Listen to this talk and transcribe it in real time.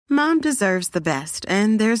Mom deserves the best,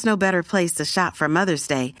 and there's no better place to shop for Mother's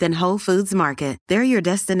Day than Whole Foods Market. They're your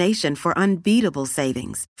destination for unbeatable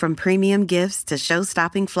savings, from premium gifts to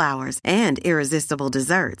show-stopping flowers and irresistible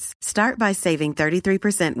desserts. Start by saving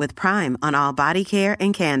 33% with Prime on all body care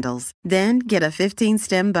and candles. Then get a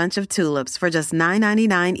 15-stem bunch of tulips for just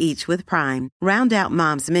 $9.99 each with Prime. Round out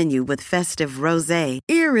Mom's menu with festive rosé,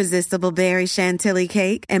 irresistible berry chantilly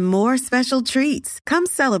cake, and more special treats. Come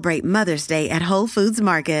celebrate Mother's Day at Whole Foods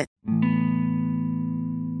Market.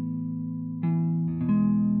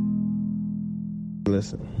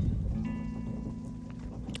 Listen,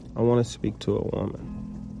 I want to speak to a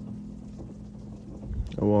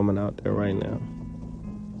woman out there right now.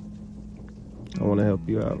 I want to help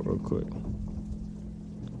you out real quick.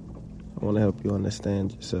 I want to help you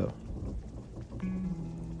understand yourself.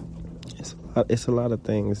 It's a lot of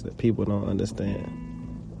things that people don't understand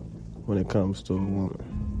when it comes to a woman.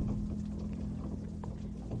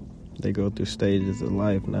 They go through stages of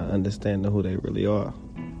life not understanding who they really are.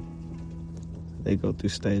 They go through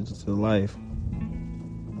stages of life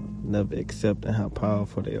never accepting how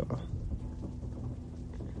powerful they are.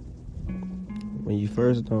 When you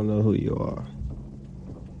first don't know who you are,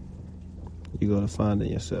 you go to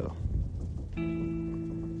finding yourself.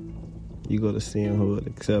 You go to seeing who would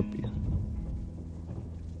accept you.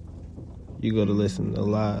 You go to listen to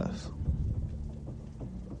lies.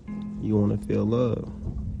 You want to feel love.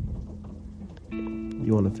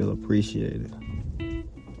 You want to feel appreciated.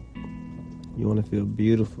 You want to feel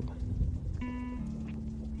beautiful.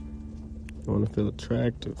 You want to feel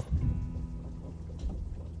attractive.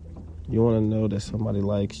 You want to know that somebody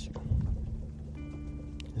likes you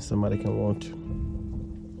and somebody can want you.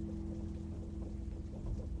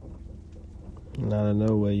 And out of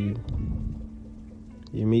nowhere, you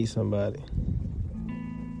meet somebody.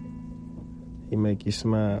 He make you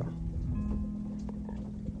smile.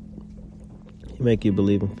 He make you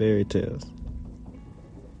believe in fairy tales.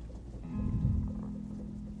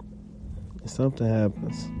 And something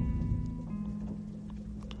happens.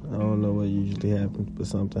 I don't know what usually happens, but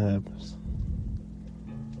something happens.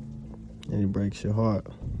 And it breaks your heart.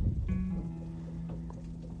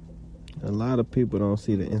 A lot of people don't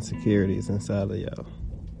see the insecurities inside of y'all.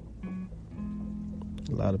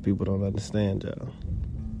 A lot of people don't understand y'all.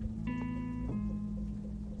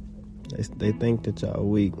 They think that y'all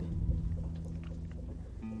weak.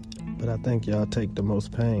 But I think y'all take the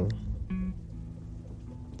most pain.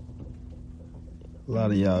 A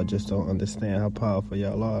lot of y'all just don't understand how powerful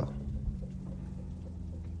y'all are.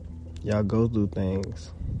 Y'all go through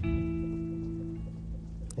things, and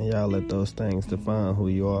y'all let those things define who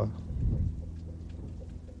you are.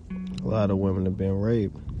 A lot of women have been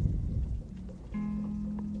raped,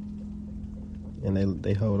 and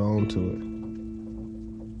they hold on to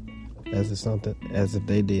it as if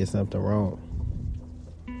they did something wrong.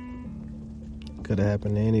 Could have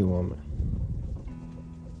happened to any woman.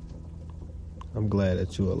 I'm glad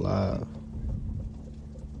that you're alive.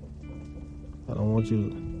 I don't want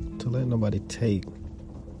you to let nobody take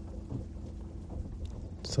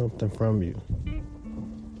something from you. I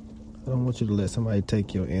don't want you to let somebody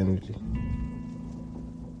take your energy.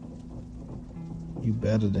 You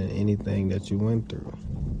better than anything that you went through.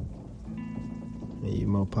 And you're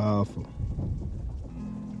more powerful.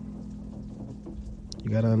 You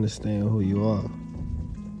gotta understand who you are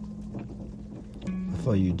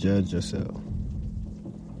before you judge yourself.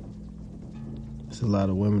 There's a lot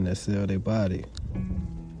of women that sell their body,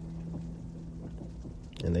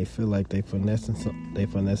 and they feel like they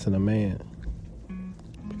finessing a man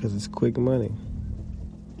because it's quick money.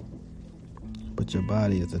 But your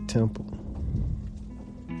body is a temple,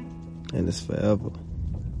 and it's forever.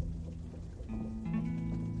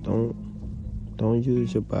 Don't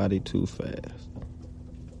use your body too fast.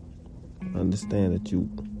 Understand that you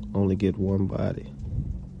only get one body.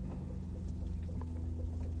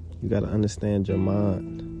 You gotta understand your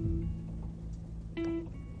mind.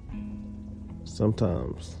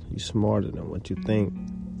 Sometimes you're smarter than what you think.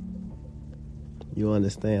 You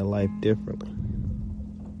understand life differently.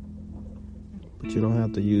 But you don't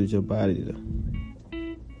have to use your body to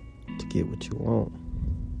get what you want.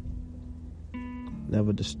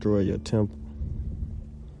 Never destroy your temple.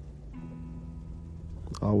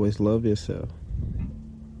 Always love yourself.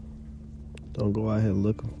 Don't go out here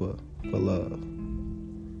looking for love.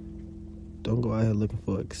 Don't go out here looking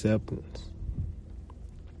for acceptance.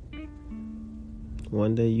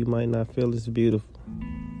 One day you might not feel as beautiful.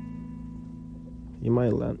 You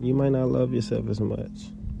might not love yourself as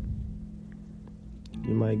much.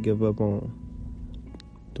 You might give up on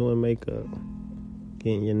doing makeup,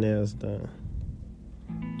 getting your nails done.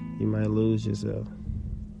 You might lose yourself.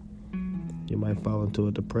 You might fall into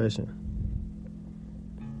a depression.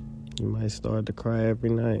 You might start to cry every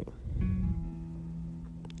night.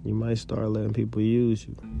 You might start letting people use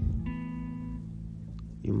you.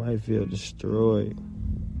 You might feel destroyed.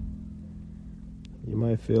 You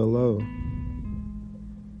might feel low.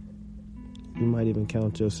 You might even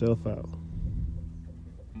count yourself out.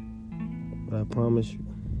 But I promise you,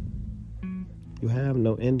 you have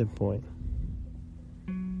no ending point.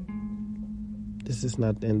 This is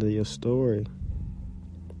not the end of your story.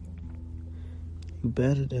 You're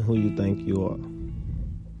better than who you think you are.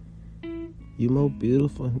 You're more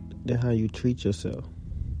beautiful than how you treat yourself.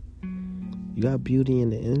 You got beauty in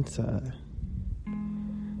the inside.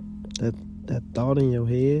 That thought in your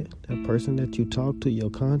head, that person that you talk to, your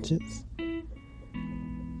conscience,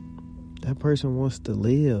 that person wants to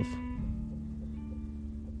live.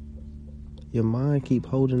 Your mind keep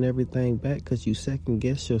holding everything back because you second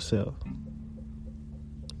guess yourself.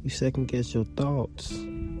 You second guess your thoughts.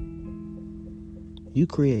 You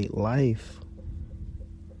create life.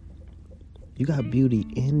 You got beauty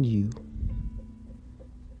in you.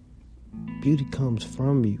 Beauty comes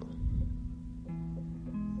from you.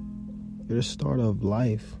 You're the start of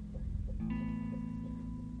life.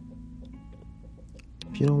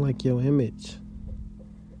 If you don't like your image,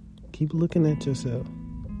 keep looking at yourself.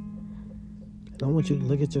 And I want you to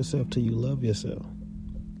look at yourself till you love yourself.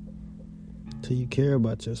 Till you care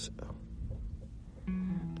about yourself.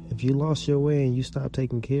 If you lost your way and you stop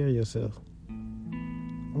taking care of yourself,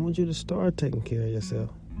 I want you to start taking care of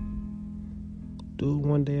yourself. Do it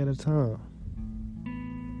one day at a time.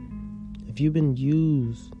 If you've been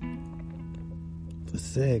used for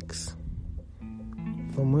sex,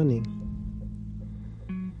 for money,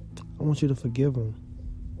 I want you to forgive them.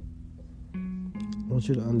 I want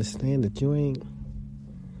you to understand that you ain't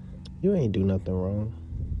do nothing wrong.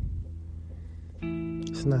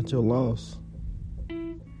 It's not your loss.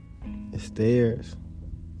 It's theirs.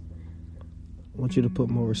 I want you to put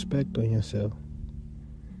more respect on yourself.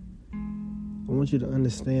 I want you to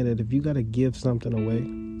understand that if you got to give something away,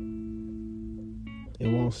 it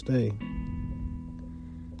won't stay.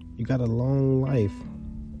 You got a long life,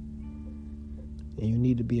 and you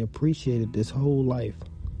need to be appreciated this whole life.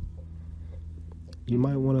 You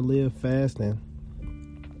might want to live fast and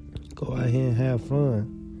go out here and have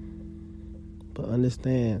fun, but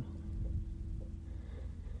understand,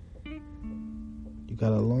 you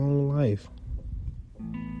got a long life,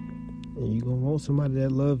 and you're going to want somebody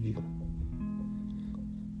that loves you.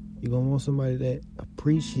 You're going to want somebody that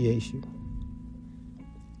appreciates you,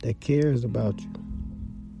 that cares about you.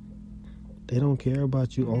 They don't care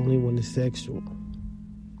about you only when it's sexual.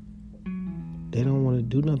 They don't want to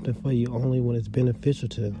do nothing for you only when it's beneficial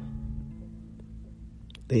to them.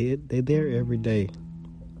 They're there every day.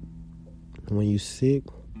 When you're sick,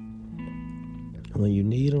 when you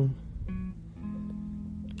need them,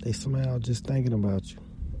 they smile just thinking about you.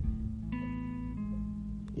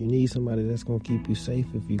 You need somebody that's going to keep you safe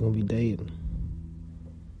if you're going to be dating.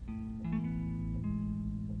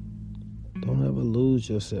 Don't ever lose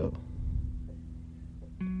yourself.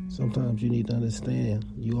 Sometimes you need to understand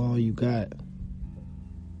you all you got.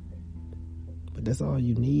 But that's all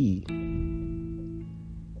you need.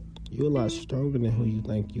 You're a lot stronger than who you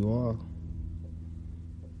think you are.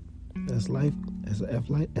 As life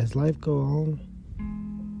go on,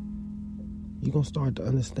 you're going to start to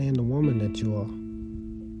understand the woman that you are.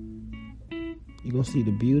 You're going to see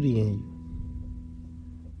the beauty in you.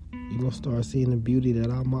 You're going to start seeing the beauty that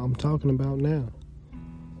I'm talking about now.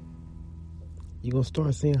 You're going to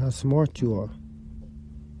start seeing how smart you are.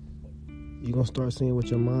 You're going to start seeing what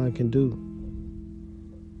your mind can do.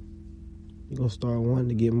 You're going to start wanting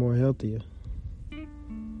to get more healthier.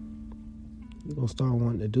 You're going to start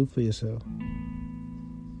wanting to do for yourself.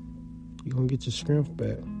 You're going to get your strength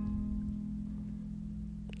back.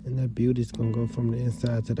 And that beauty's going to go from the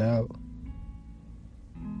inside to the out.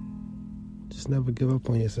 Just never give up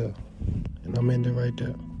on yourself. And I'm ending right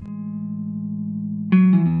there.